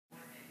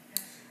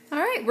All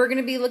right, we're going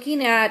to be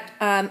looking at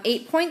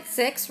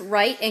 8.6,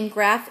 Write and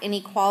Graph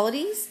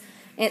Inequalities.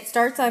 It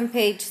starts on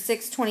page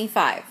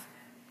 625.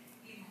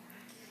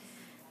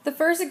 The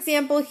first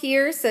example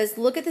here says,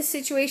 look at the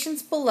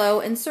situations below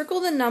and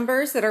circle the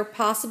numbers that are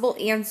possible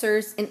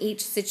answers in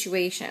each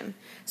situation.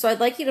 So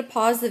I'd like you to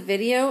pause the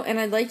video and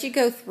I'd like you to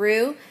go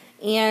through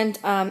and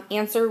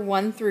answer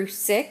 1 through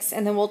 6,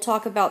 and then we'll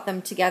talk about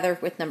them together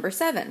with number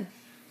 7.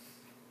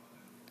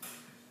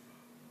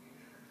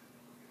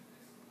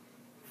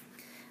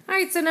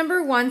 Alright, so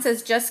number 1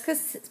 says Jessica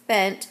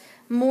spent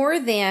more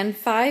than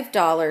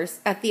 $5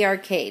 at the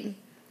arcade.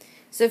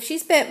 So if she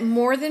spent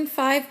more than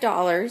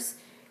 $5,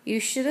 you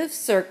should have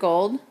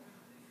circled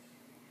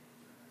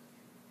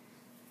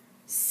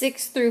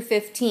 6 through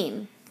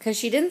 15. Because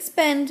she didn't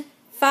spend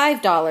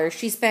 $5,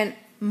 she spent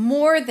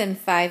more than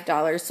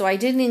 $5, so I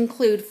didn't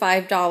include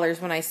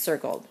 $5 when I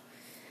circled.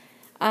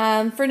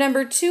 For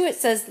number 2, it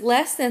says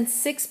less than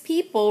 6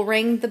 people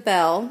rang the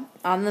bell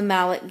on the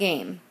mallet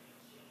game.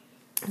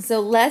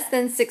 So less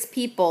than 6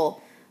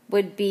 people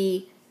would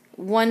be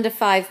 1 to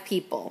 5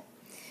 people.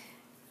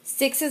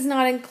 6 is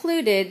not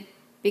included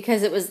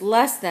because it was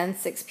less than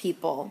 6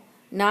 people,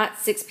 not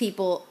 6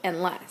 people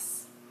and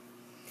less.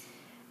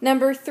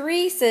 Number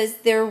 3 says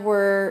there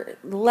were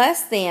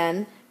less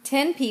than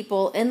 10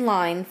 people in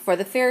line for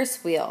the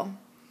Ferris wheel.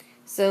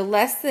 So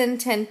less than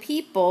 10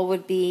 people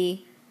would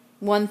be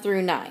 1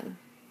 through 9.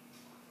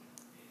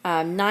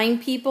 9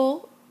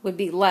 people would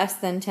be less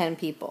than 10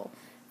 people.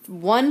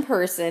 1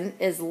 person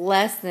is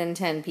less than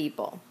 10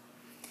 people.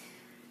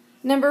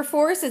 Number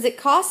 4 says it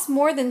costs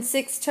more than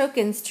 6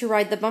 tokens to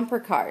ride the bumper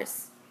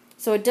cars.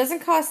 So it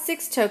doesn't cost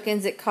 6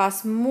 tokens, it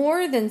costs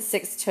more than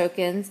 6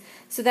 tokens,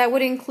 so that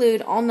would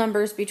include all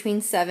numbers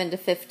between 7 to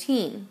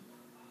 15.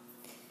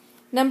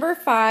 Number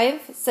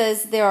 5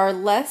 says there are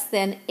less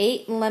than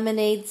 8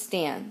 lemonade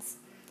stands.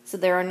 So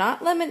there are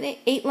not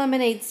 8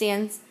 lemonade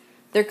stands.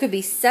 There could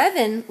be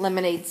 7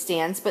 lemonade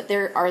stands, but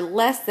there are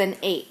less than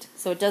 8,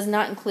 so it does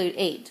not include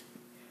 8.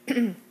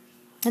 And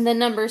then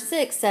number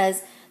 6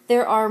 says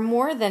there are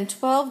more than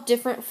 12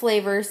 different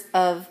flavors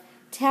of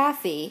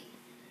taffy.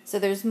 So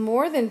there's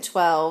more than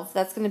 12.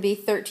 That's going to be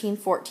 13,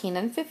 14,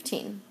 and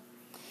 15.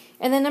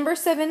 And then number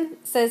 7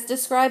 says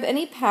describe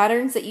any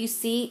patterns that you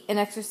see in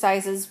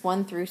exercises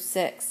 1 through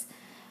 6.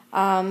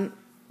 One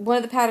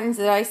of the patterns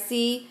that I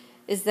see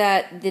is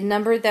that the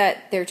number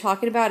that they're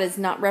talking about is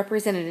not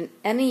represented in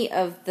any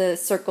of the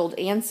circled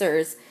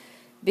answers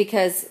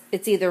because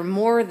it's either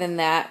more than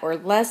that or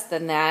less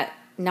than that,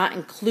 not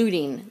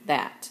including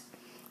that.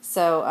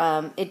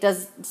 So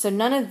so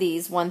none of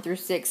these 1 through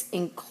 6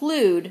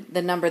 include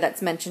the number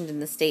that's mentioned in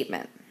the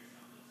statement.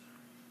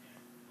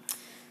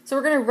 So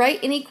we're going to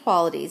write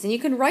inequalities, and you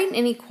can write an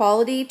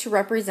inequality to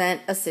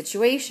represent a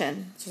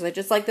situation. So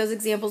just like those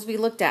examples we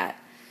looked at.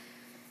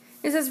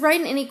 It says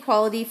write an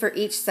inequality for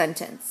each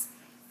sentence.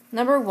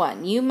 Number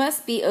 1, you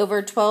must be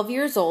over 12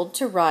 years old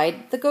to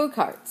ride the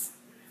go-karts.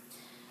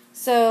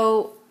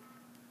 So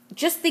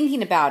just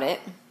thinking about it,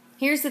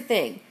 here's the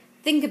thing.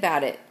 Think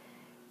about it.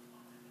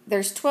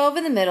 There's 12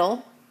 in the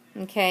middle,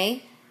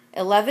 okay?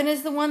 11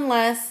 is the one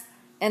less,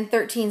 and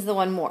 13 is the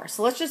one more.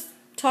 So let's just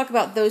talk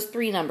about those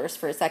 3 numbers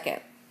for a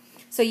second.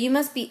 So you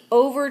must be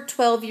over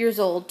 12 years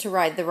old to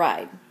ride the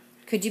ride.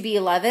 Could you be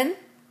 11?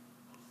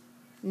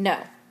 No.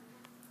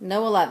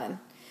 No 11.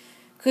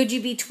 Could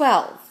you be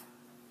 12?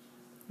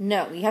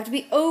 No. You have to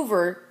be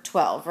over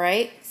 12,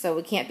 right? So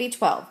we can't be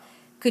 12.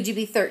 Could you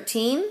be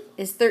 13?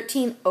 Is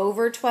 13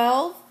 over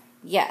 12?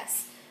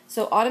 Yes.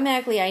 So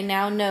automatically I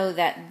now know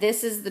that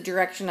this is the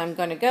direction I'm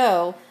going to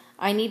go.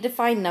 I need to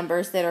find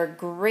numbers that are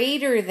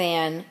greater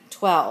than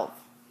 12.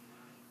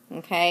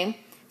 Okay?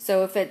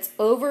 So if it's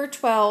over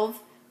 12,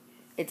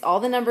 it's all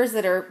the numbers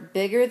that are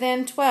bigger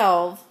than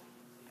 12.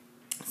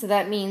 So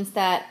that means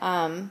that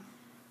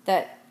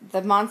that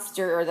the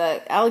monster or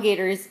the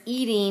alligator is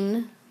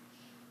eating,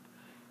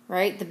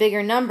 right, the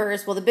bigger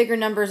numbers. Well, the bigger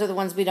numbers are the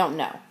ones we don't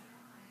know.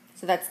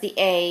 So that's the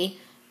A,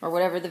 or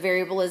whatever the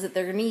variable is that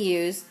they're going to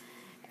use.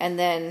 And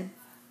then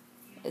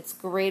it's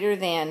greater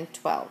than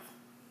 12.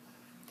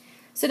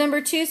 So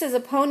number 2 says a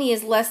pony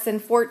is less than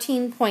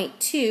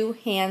 14.2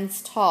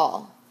 hands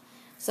tall.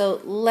 So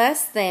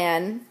less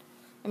than,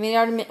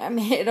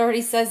 it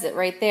already says it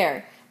right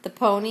there. The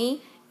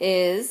pony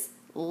is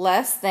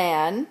less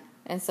than,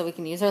 and so we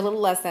can use our little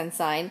less than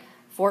sign,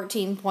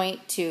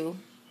 14.2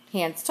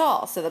 hands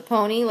tall. So the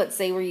pony, let's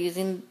say we're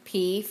using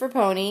P for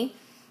pony,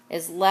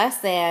 is less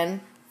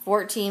than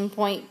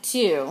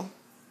 14.2.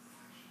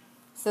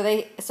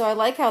 So I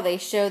like how they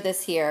show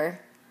this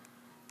here,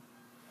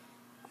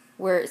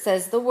 where it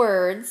says the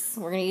words,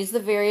 we're going to use the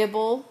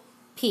variable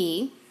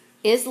P,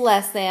 is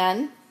less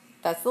than,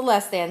 that's the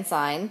less than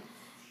sign,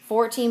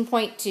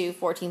 14.2,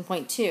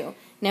 14.2.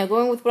 Now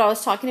going with what I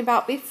was talking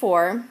about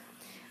before,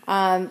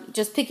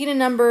 just picking a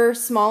number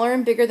smaller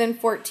and bigger than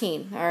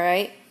 14, all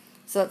right?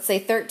 So let's say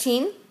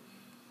 13,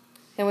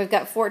 then we've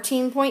got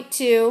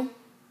 14.2,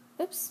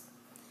 oops,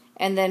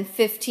 and then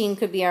 15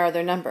 could be our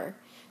other number.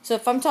 So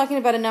if I'm talking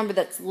about a number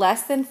that's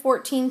less than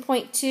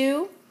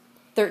 14.2,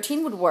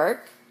 13 would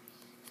work.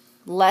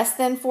 Less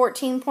than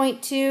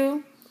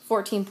 14.2,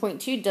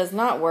 14.2 does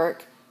not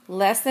work.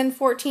 Less than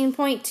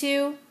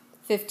 14.2,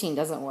 15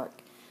 doesn't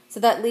work. So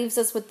that leaves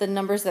us with the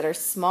numbers that are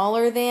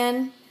smaller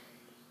than.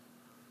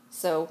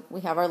 So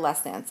we have our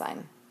less than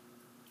sign.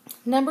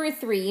 Number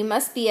 3, you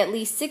must be at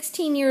least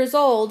 16 years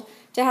old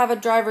to have a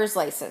driver's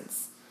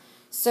license.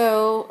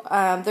 So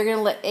they're going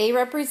to let A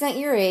represent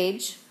your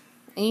age,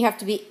 and you have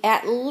to be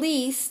at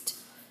least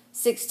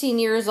 16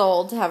 years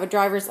old to have a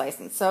driver's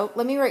license. So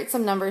let me write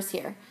some numbers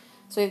here.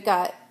 So we've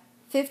got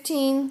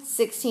 15,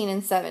 16,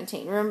 and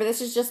 17. Remember,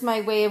 this is just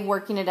my way of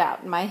working it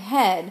out in my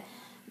head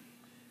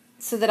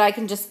so that I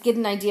can just get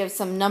an idea of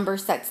some number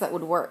sets that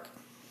would work.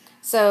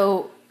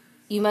 So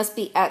you must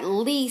be at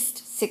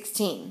least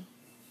 16.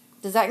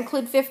 Does that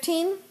include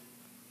 15?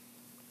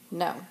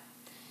 No.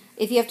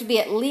 If you have to be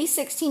at least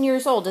 16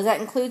 years old, does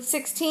that include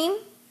 16?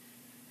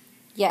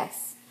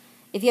 Yes.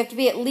 If you have to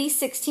be at least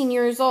 16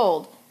 years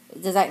old,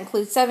 does that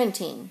include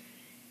 17?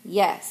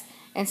 Yes.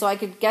 And so I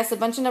could guess a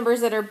bunch of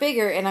numbers that are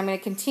bigger, and I'm going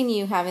to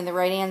continue having the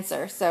right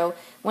answer. So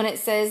when it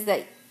says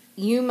that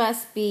you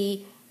must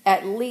be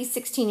at least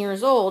 16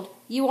 years old,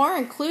 you are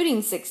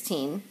including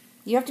 16.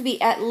 You have to be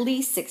at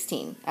least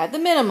 16. At the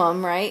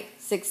minimum, right?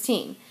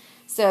 16.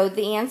 So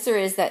the answer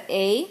is that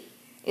A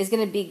is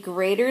going to be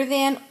greater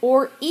than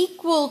or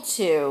equal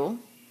to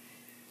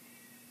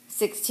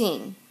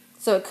 16.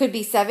 So it could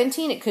be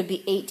 17, it could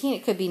be 18,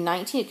 it could be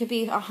 19, it could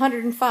be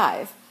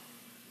 105.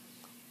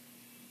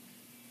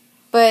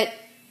 But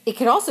it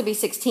could also be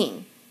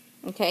 16,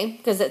 okay?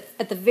 Because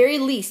at the very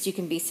least you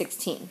can be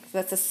 16. So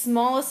that's the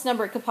smallest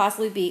number it could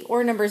possibly be,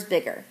 or numbers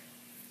bigger.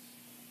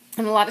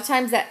 And a lot of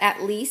times that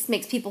at least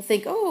makes people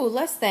think, oh,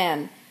 less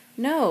than.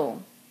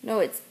 No,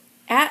 it's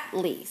at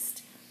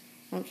least,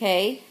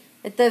 okay?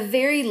 At the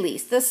very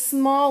least, the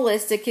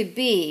smallest it could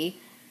be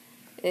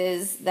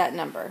is that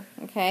number,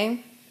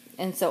 okay?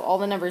 And so all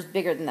the numbers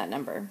bigger than that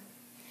number.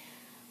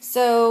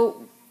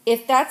 So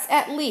if that's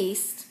at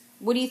least,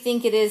 what do you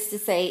think it is to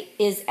say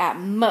is at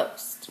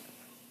most?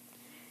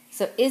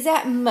 So is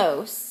at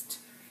most,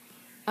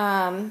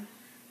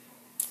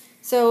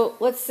 so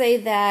let's say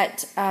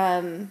that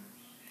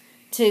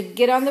to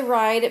get on the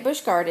ride at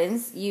Busch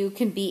Gardens, you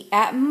can be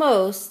at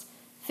most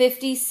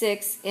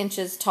 56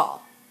 inches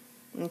tall,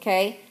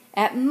 okay?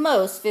 At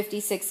most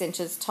 56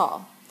 inches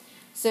tall.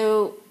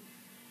 So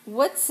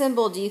what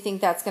symbol do you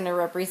think that's going to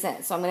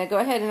represent? So I'm going to go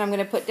ahead and I'm going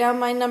to put down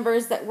my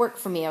numbers that work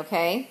for me,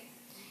 okay?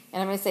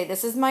 And I'm going to say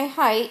this is my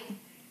height,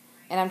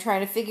 and I'm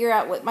trying to figure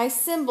out what my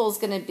symbol is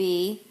going to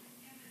be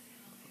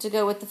to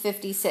go with the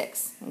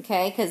 56,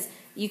 okay? Because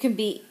you can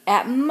be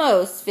at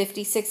most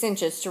 56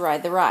 inches to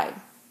ride the ride.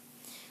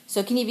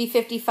 So can you be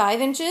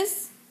 55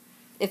 inches?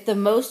 If the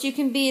most you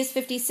can be is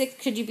 56,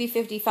 could you be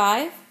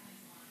 55?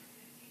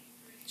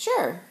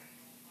 Sure.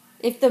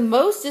 If the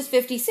most is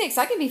 56,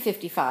 I can be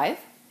 55.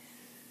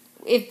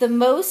 If the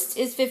most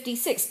is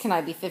 56, can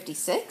I be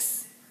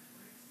 56?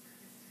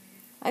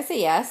 I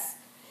say yes.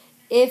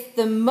 If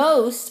the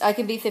most I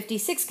can be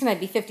 56, can I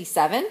be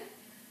 57?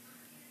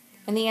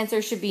 And the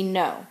answer should be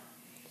no.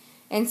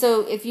 And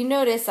so if you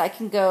notice, I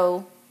can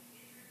go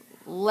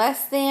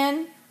less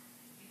than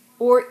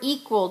or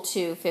equal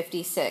to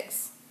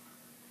 56.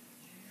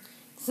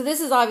 So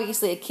this is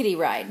obviously a kiddie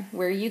ride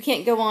where you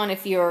can't go on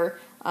if you're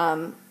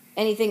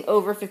anything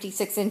over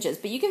 56 inches.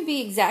 But you can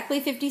be exactly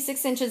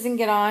 56 inches and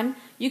get on.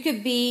 You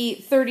could be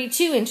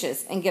 32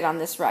 inches and get on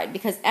this ride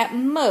because at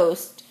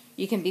most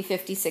you can be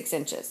 56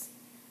 inches.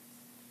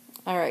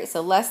 All right,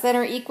 so less than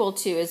or equal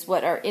to is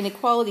what our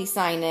inequality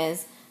sign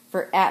is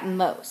for at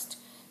most.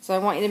 So I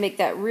want you to make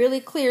that really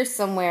clear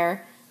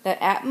somewhere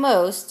that at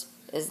most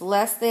is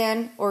less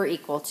than or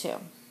equal to.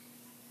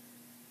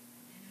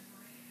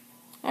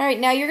 All right,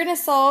 now you're going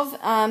to solve,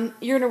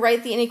 you're going to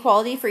write the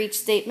inequality for each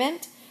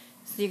statement.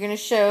 So you're going to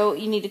show,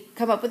 you need to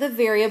come up with a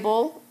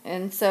variable,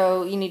 and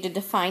so you need to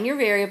define your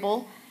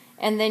variable,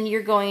 and then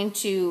you're going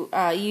to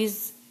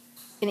use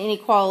an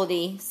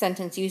inequality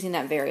sentence using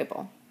that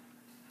variable.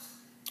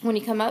 When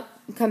you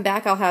come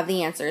back, I'll have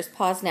the answers.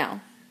 Pause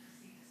now.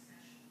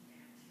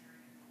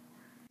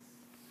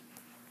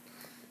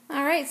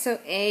 All right, so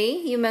A,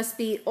 you must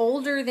be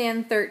older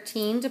than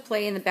 13 to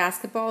play in the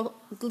basketball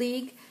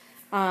league.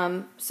 So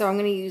I'm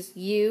going to use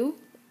you,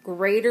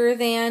 greater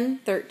than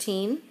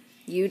 13,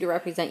 you to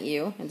represent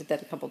you. I did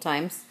that a couple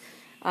times.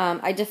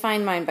 I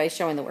defined mine by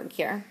showing the word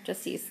here.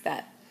 Just use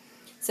that.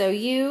 So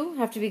you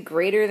have to be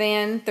greater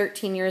than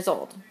 13 years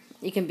old.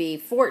 You can be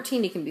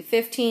 14, you can be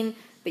 15,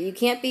 but you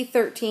can't be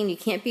 13, you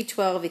can't be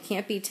 12, you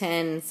can't be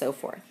 10, and so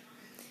forth.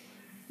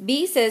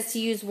 B says to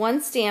use one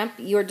stamp,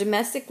 your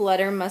domestic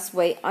letter must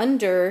weigh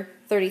under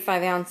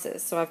 35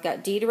 ounces. So I've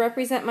got D to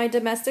represent my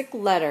domestic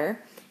letter,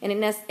 and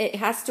it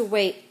has to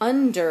weigh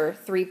under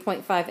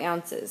 3.5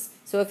 ounces.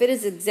 So if it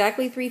is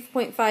exactly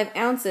 3.5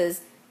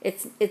 ounces,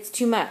 it's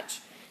too much.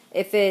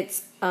 If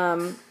it's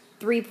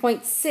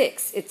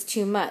 3.6, it's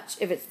too much.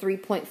 If it's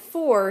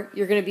 3.4,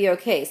 you're going to be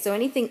okay. So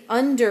anything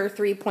under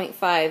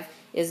 3.5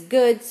 is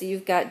good, so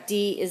you've got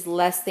D is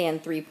less than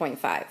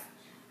 3.5.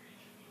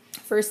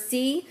 For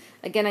C,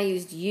 Again, I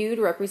used you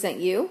to represent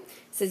you.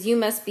 It says you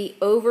must be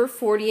over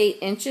 48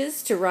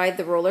 inches to ride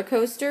the roller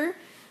coaster.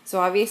 So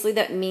obviously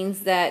that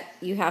means that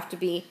you have to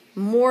be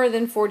more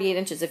than 48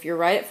 inches. If you're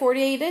right at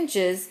 48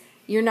 inches,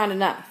 you're not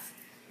enough.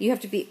 You have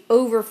to be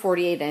over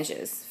 48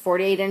 inches.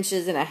 48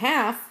 inches and a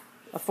half,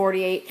 a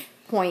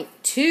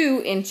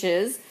 48.2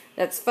 inches,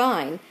 that's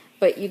fine.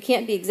 But you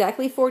can't be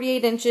exactly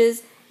 48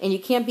 inches, and you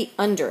can't be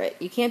under it.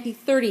 You can't be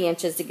 30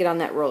 inches to get on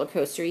that roller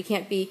coaster. You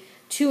can't be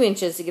 2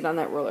 inches to get on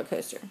that roller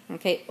coaster.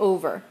 Okay,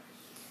 over.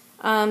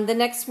 The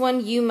next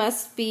one, you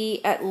must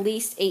be at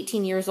least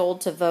 18 years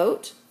old to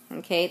vote.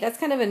 Okay, that's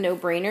kind of a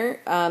no-brainer.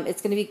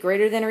 It's going to be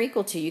greater than or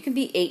equal to. You can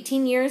be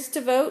 18 years to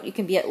vote. You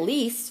can be at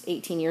least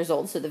 18 years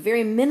old, so the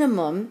very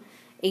minimum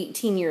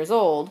 18 years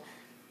old.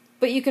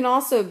 But you can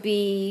also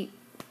be,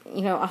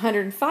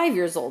 105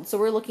 years old. So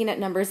we're looking at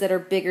numbers that are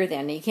bigger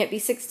than. Now, you can't be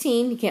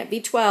 16. You can't be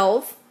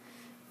 12.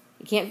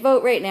 You can't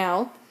vote right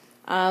now.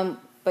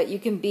 But you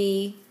can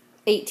be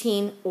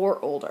 18 or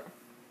older.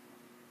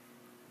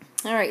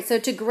 All right, so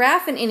to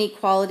graph an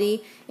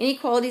inequality,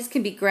 inequalities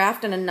can be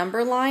graphed on a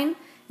number line.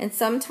 And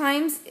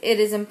sometimes it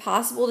is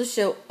impossible to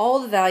show all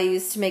the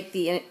values to make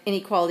the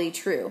inequality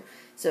true.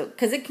 So,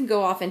 because it can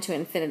go off into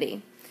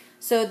infinity.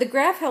 So the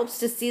graph helps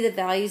to see the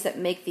values that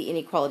make the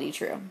inequality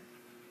true.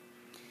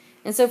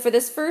 And so for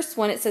this first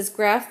one, it says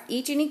graph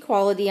each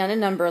inequality on a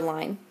number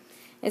line.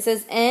 It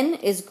says n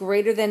is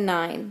greater than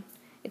 9.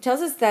 It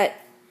tells us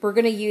that we're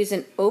going to use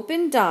an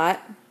open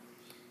dot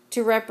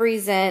to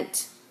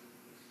represent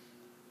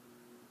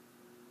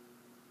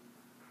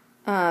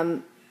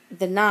the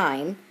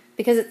 9.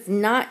 Because it's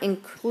not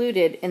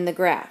included in the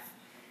graph.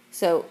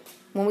 So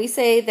when we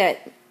say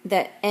that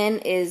n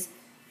is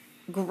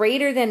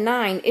greater than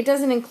 9, it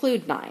doesn't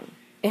include 9.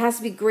 It has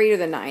to be greater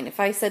than 9. If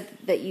I said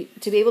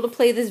that to be able to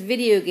play this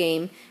video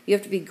game, you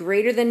have to be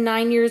greater than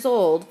 9 years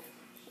old,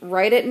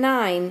 right at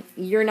 9,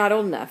 you're not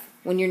old enough.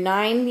 When you're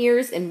 9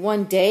 years and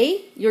 1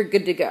 day, you're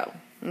good to go.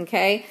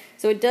 Okay?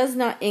 So it does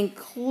not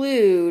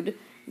include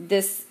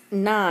this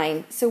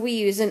 9, so we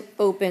use an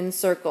open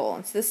circle.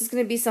 So this is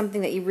going to be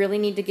something that you really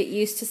need to get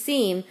used to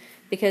seeing,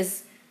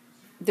 because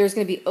there's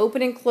going to be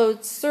open and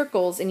closed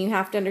circles, and you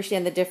have to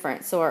understand the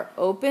difference. So our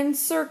open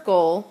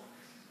circle,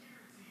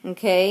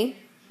 okay,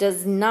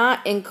 does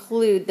not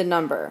include the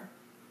number.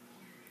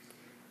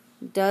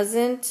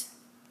 Doesn't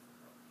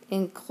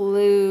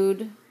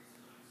include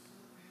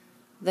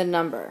the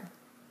number.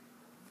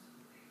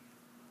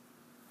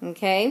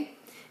 Okay?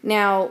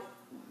 Now,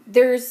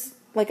 there's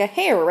like a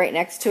hair right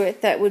next to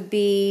it that would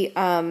be,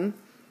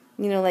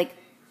 like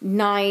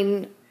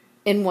 9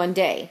 in 1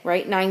 day,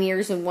 right? 9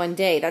 years in 1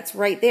 day. That's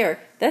right there.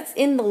 That's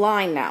in the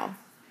line now.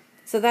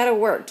 So that'll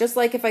work. Just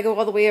like if I go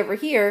all the way over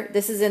here,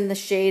 this is in the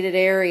shaded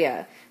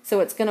area. So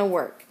it's going to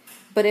work.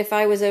 But if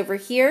I was over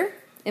here,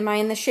 am I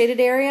in the shaded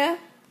area?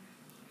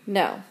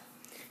 No.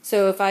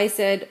 So if I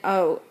said,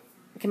 oh,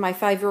 can my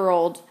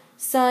 5-year-old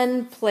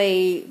son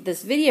play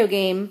this video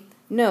game?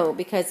 No,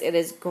 because it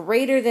is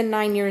greater than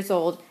 9 years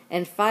old,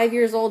 and 5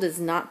 years old is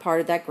not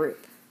part of that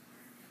group.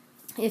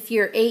 If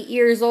you're 8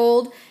 years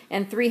old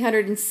and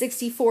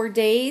 364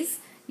 days,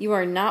 you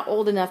are not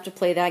old enough to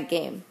play that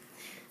game.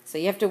 So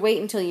you have to wait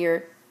until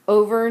you're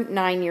over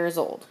 9 years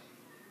old.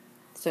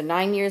 So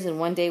 9 years and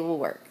 1 day will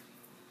work.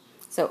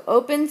 So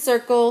open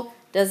circle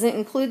doesn't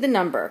include the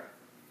number.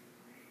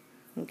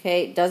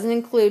 Okay, it doesn't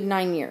include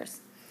 9 years.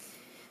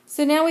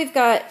 So now we've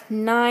got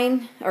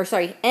n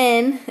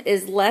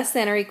is less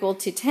than or equal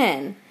to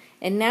 10.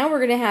 And now we're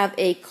going to have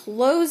a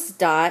closed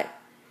dot,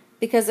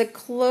 because a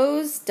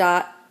closed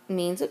dot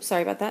means,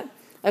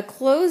 a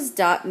closed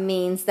dot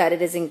means that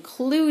it is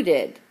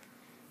included.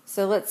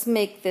 So let's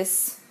make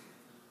this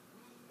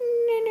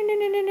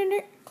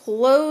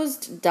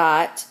closed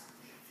dot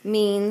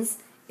means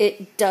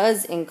it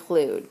does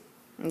include,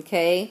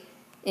 okay?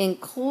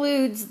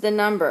 Includes the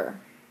number.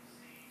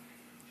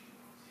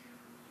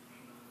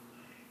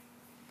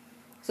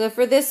 So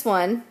for this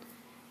one,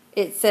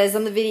 it says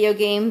on the video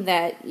game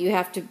that you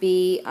have to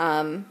be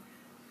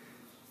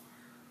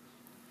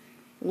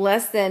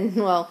less than,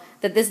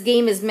 that this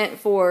game is meant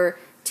for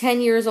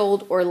 10 years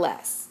old or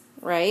less,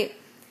 right?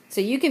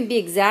 So you can be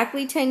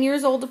exactly 10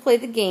 years old to play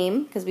the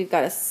game, because we've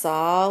got a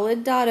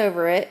solid dot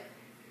over it,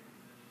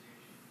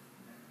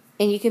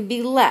 and you can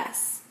be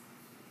less.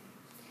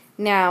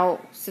 Now,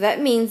 so that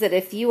means that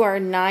if you are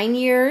 9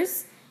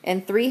 years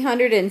and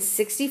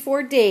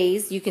 364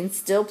 days, you can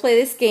still play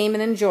this game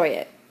and enjoy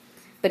it.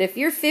 But if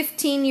you're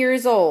 15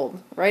 years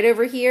old, right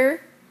over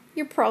here,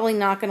 you're probably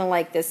not going to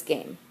like this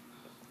game.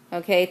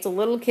 Okay, it's a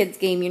little kid's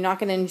game. You're not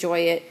going to enjoy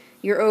it.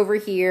 You're over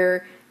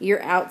here.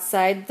 You're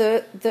outside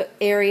the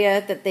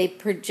area that they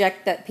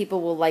project that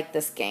people will like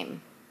this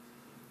game.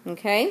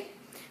 Okay?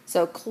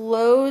 So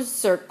closed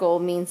circle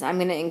means I'm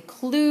going to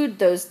include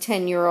those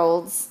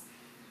 10-year-olds.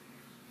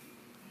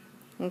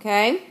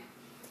 Okay?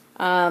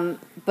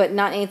 But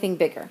not anything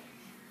bigger,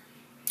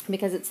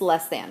 because it's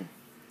less than.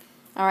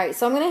 All right,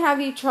 so I'm going to have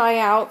you try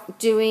out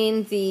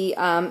doing the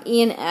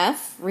E and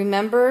F.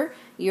 Remember,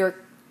 your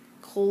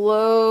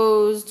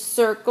closed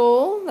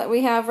circle that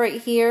we have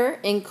right here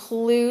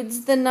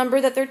includes the number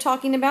that they're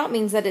talking about,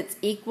 means that it's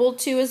equal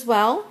to as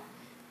well.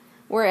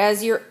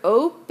 Whereas your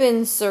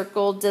open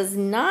circle does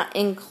not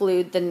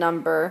include the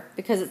number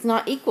because it's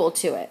not equal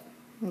to it.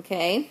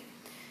 Okay?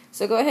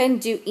 So go ahead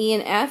and do E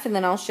and F, and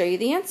then I'll show you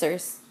the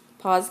answers.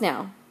 Pause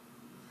now.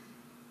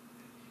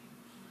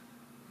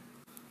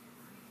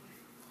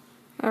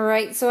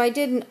 Alright, so I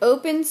did an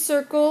open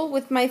circle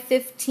with my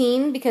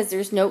 15 because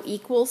there's no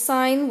equal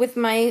sign with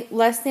my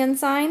less than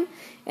sign.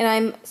 And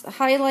I'm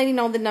highlighting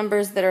all the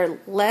numbers that are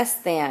less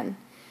than.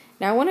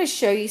 Now I want to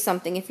show you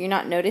something if you're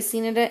not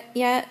noticing it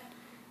yet.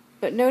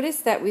 But notice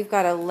that we've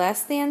got a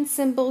less than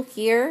symbol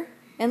here.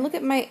 And look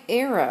at my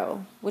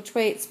arrow, which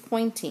way it's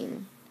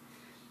pointing.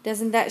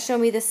 Doesn't that show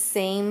me the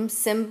same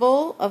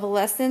symbol of a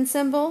less than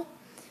symbol?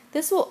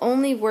 This will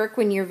only work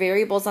when your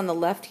variable's on the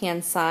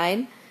left-hand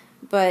side.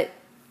 But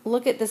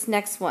look at this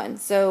next one.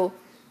 So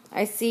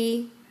I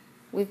see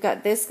we've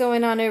got this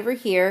going on over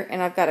here,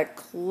 and I've got a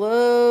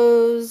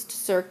closed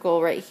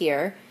circle right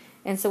here.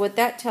 And so what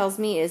that tells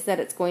me is that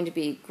it's going to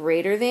be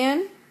greater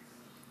than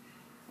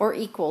or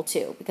equal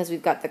to, because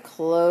we've got the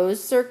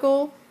closed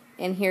circle,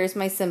 and here's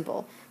my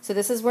symbol. So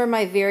this is where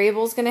my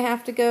variable is going to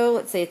have to go.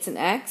 Let's say it's an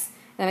x,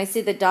 and I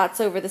see the dots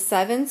over the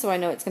 7, so I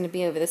know it's going to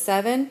be over the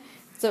 7.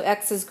 So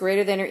x is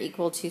greater than or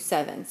equal to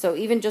 7. So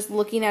even just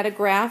looking at a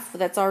graph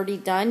that's already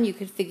done, you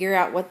could figure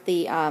out what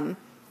the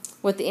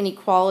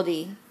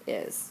inequality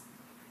is.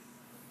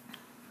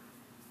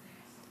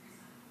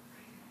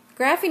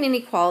 Graphing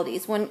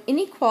inequalities. When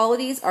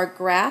inequalities are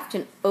graphed,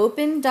 an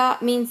open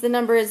dot means the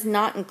number is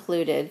not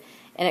included,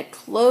 and a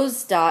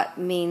closed dot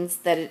means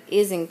that it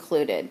is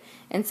included.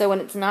 And so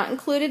when it's not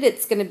included,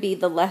 it's going to be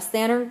the less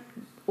than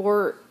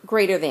or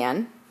greater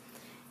than.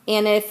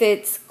 And if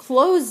it's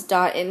closed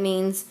dot, it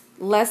means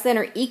less than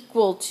or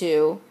equal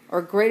to,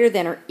 or greater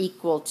than or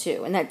equal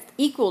to. And that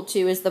equal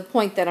to is the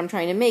point that I'm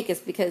trying to make, is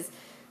because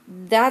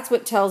that's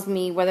what tells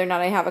me whether or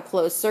not I have a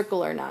closed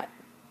circle or not.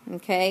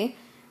 Okay?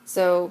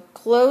 So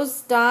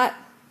closed dot,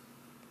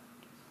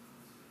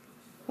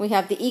 we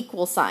have the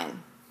equal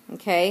sign.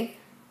 Okay?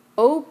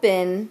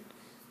 Open,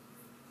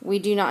 we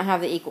do not have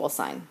the equal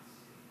sign.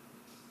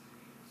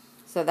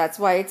 So that's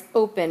why it's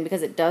open,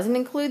 because it doesn't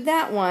include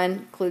that one,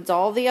 includes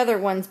all the other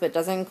ones, but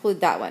doesn't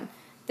include that one.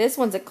 This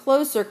one's a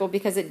closed circle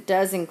because it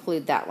does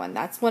include that one.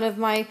 That's one of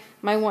my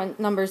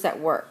numbers that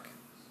work.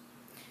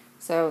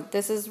 So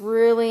this is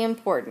really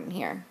important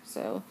here.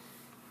 So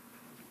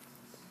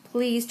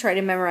please try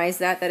to memorize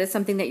that. That is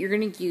something that you're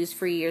going to use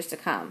for years to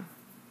come.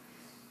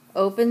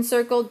 Open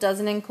circle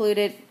doesn't include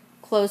it.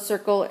 Closed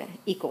circle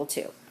equal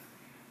to.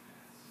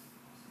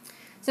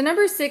 So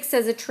number 6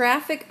 says a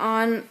traffic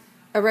on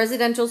a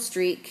residential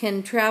street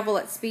can travel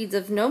at speeds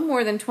of no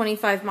more than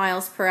 25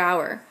 miles per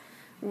hour.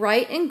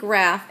 Write and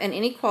graph an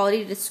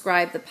inequality to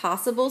describe the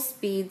possible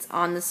speeds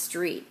on the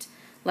street.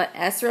 Let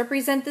S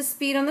represent the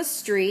speed on the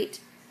street.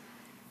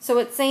 So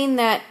it's saying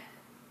that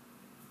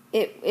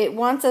it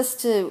wants us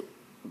to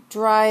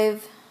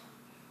drive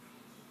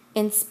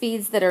in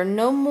speeds that are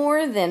no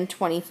more than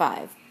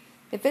 25.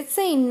 If it's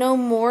saying no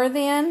more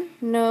than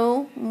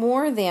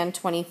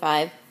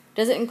 25,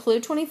 does it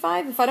include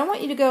 25? If I don't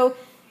want you to go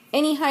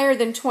any higher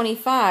than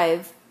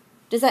 25,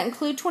 does that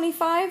include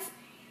 25?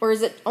 Or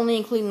is it only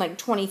including like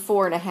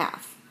 24 and a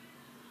half?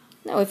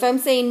 No, if I'm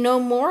saying no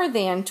more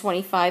than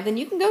 25, then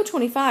you can go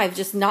 25,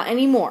 just not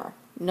anymore.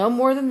 No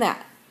more than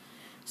that.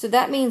 So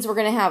that means we're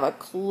going to have a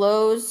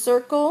closed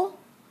circle,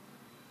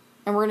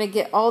 and we're going to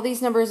get all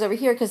these numbers over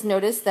here, because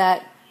notice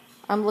that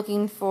I'm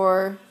looking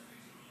for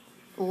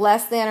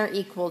less than or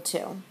equal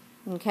to.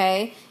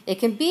 Okay? It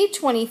can be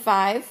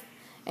 25,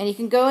 and you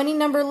can go any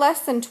number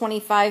less than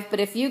 25, but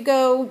if you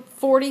go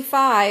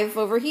 45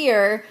 over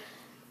here,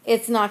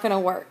 it's not going to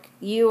work.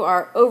 You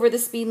are over the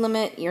speed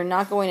limit. You're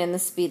not going in the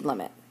speed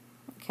limit.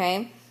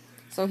 Okay?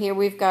 So here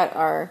we've got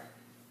our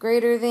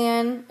greater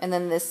than, and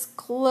then this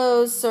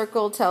closed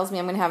circle tells me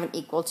I'm going to have an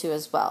equal to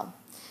as well.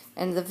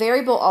 And the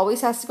variable always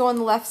has to go on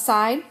the left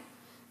side,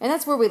 and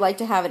that's where we like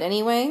to have it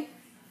anyway.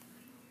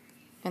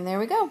 And there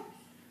we go.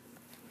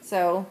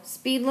 So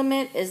speed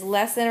limit is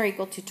less than or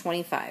equal to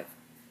 25.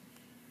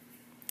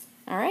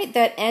 Alright,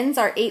 that ends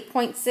our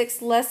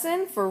 8.6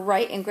 lesson for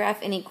Write and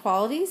Graph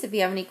Inequalities. If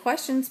you have any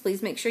questions,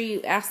 please make sure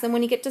you ask them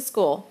when you get to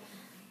school.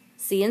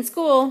 See you in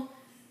school.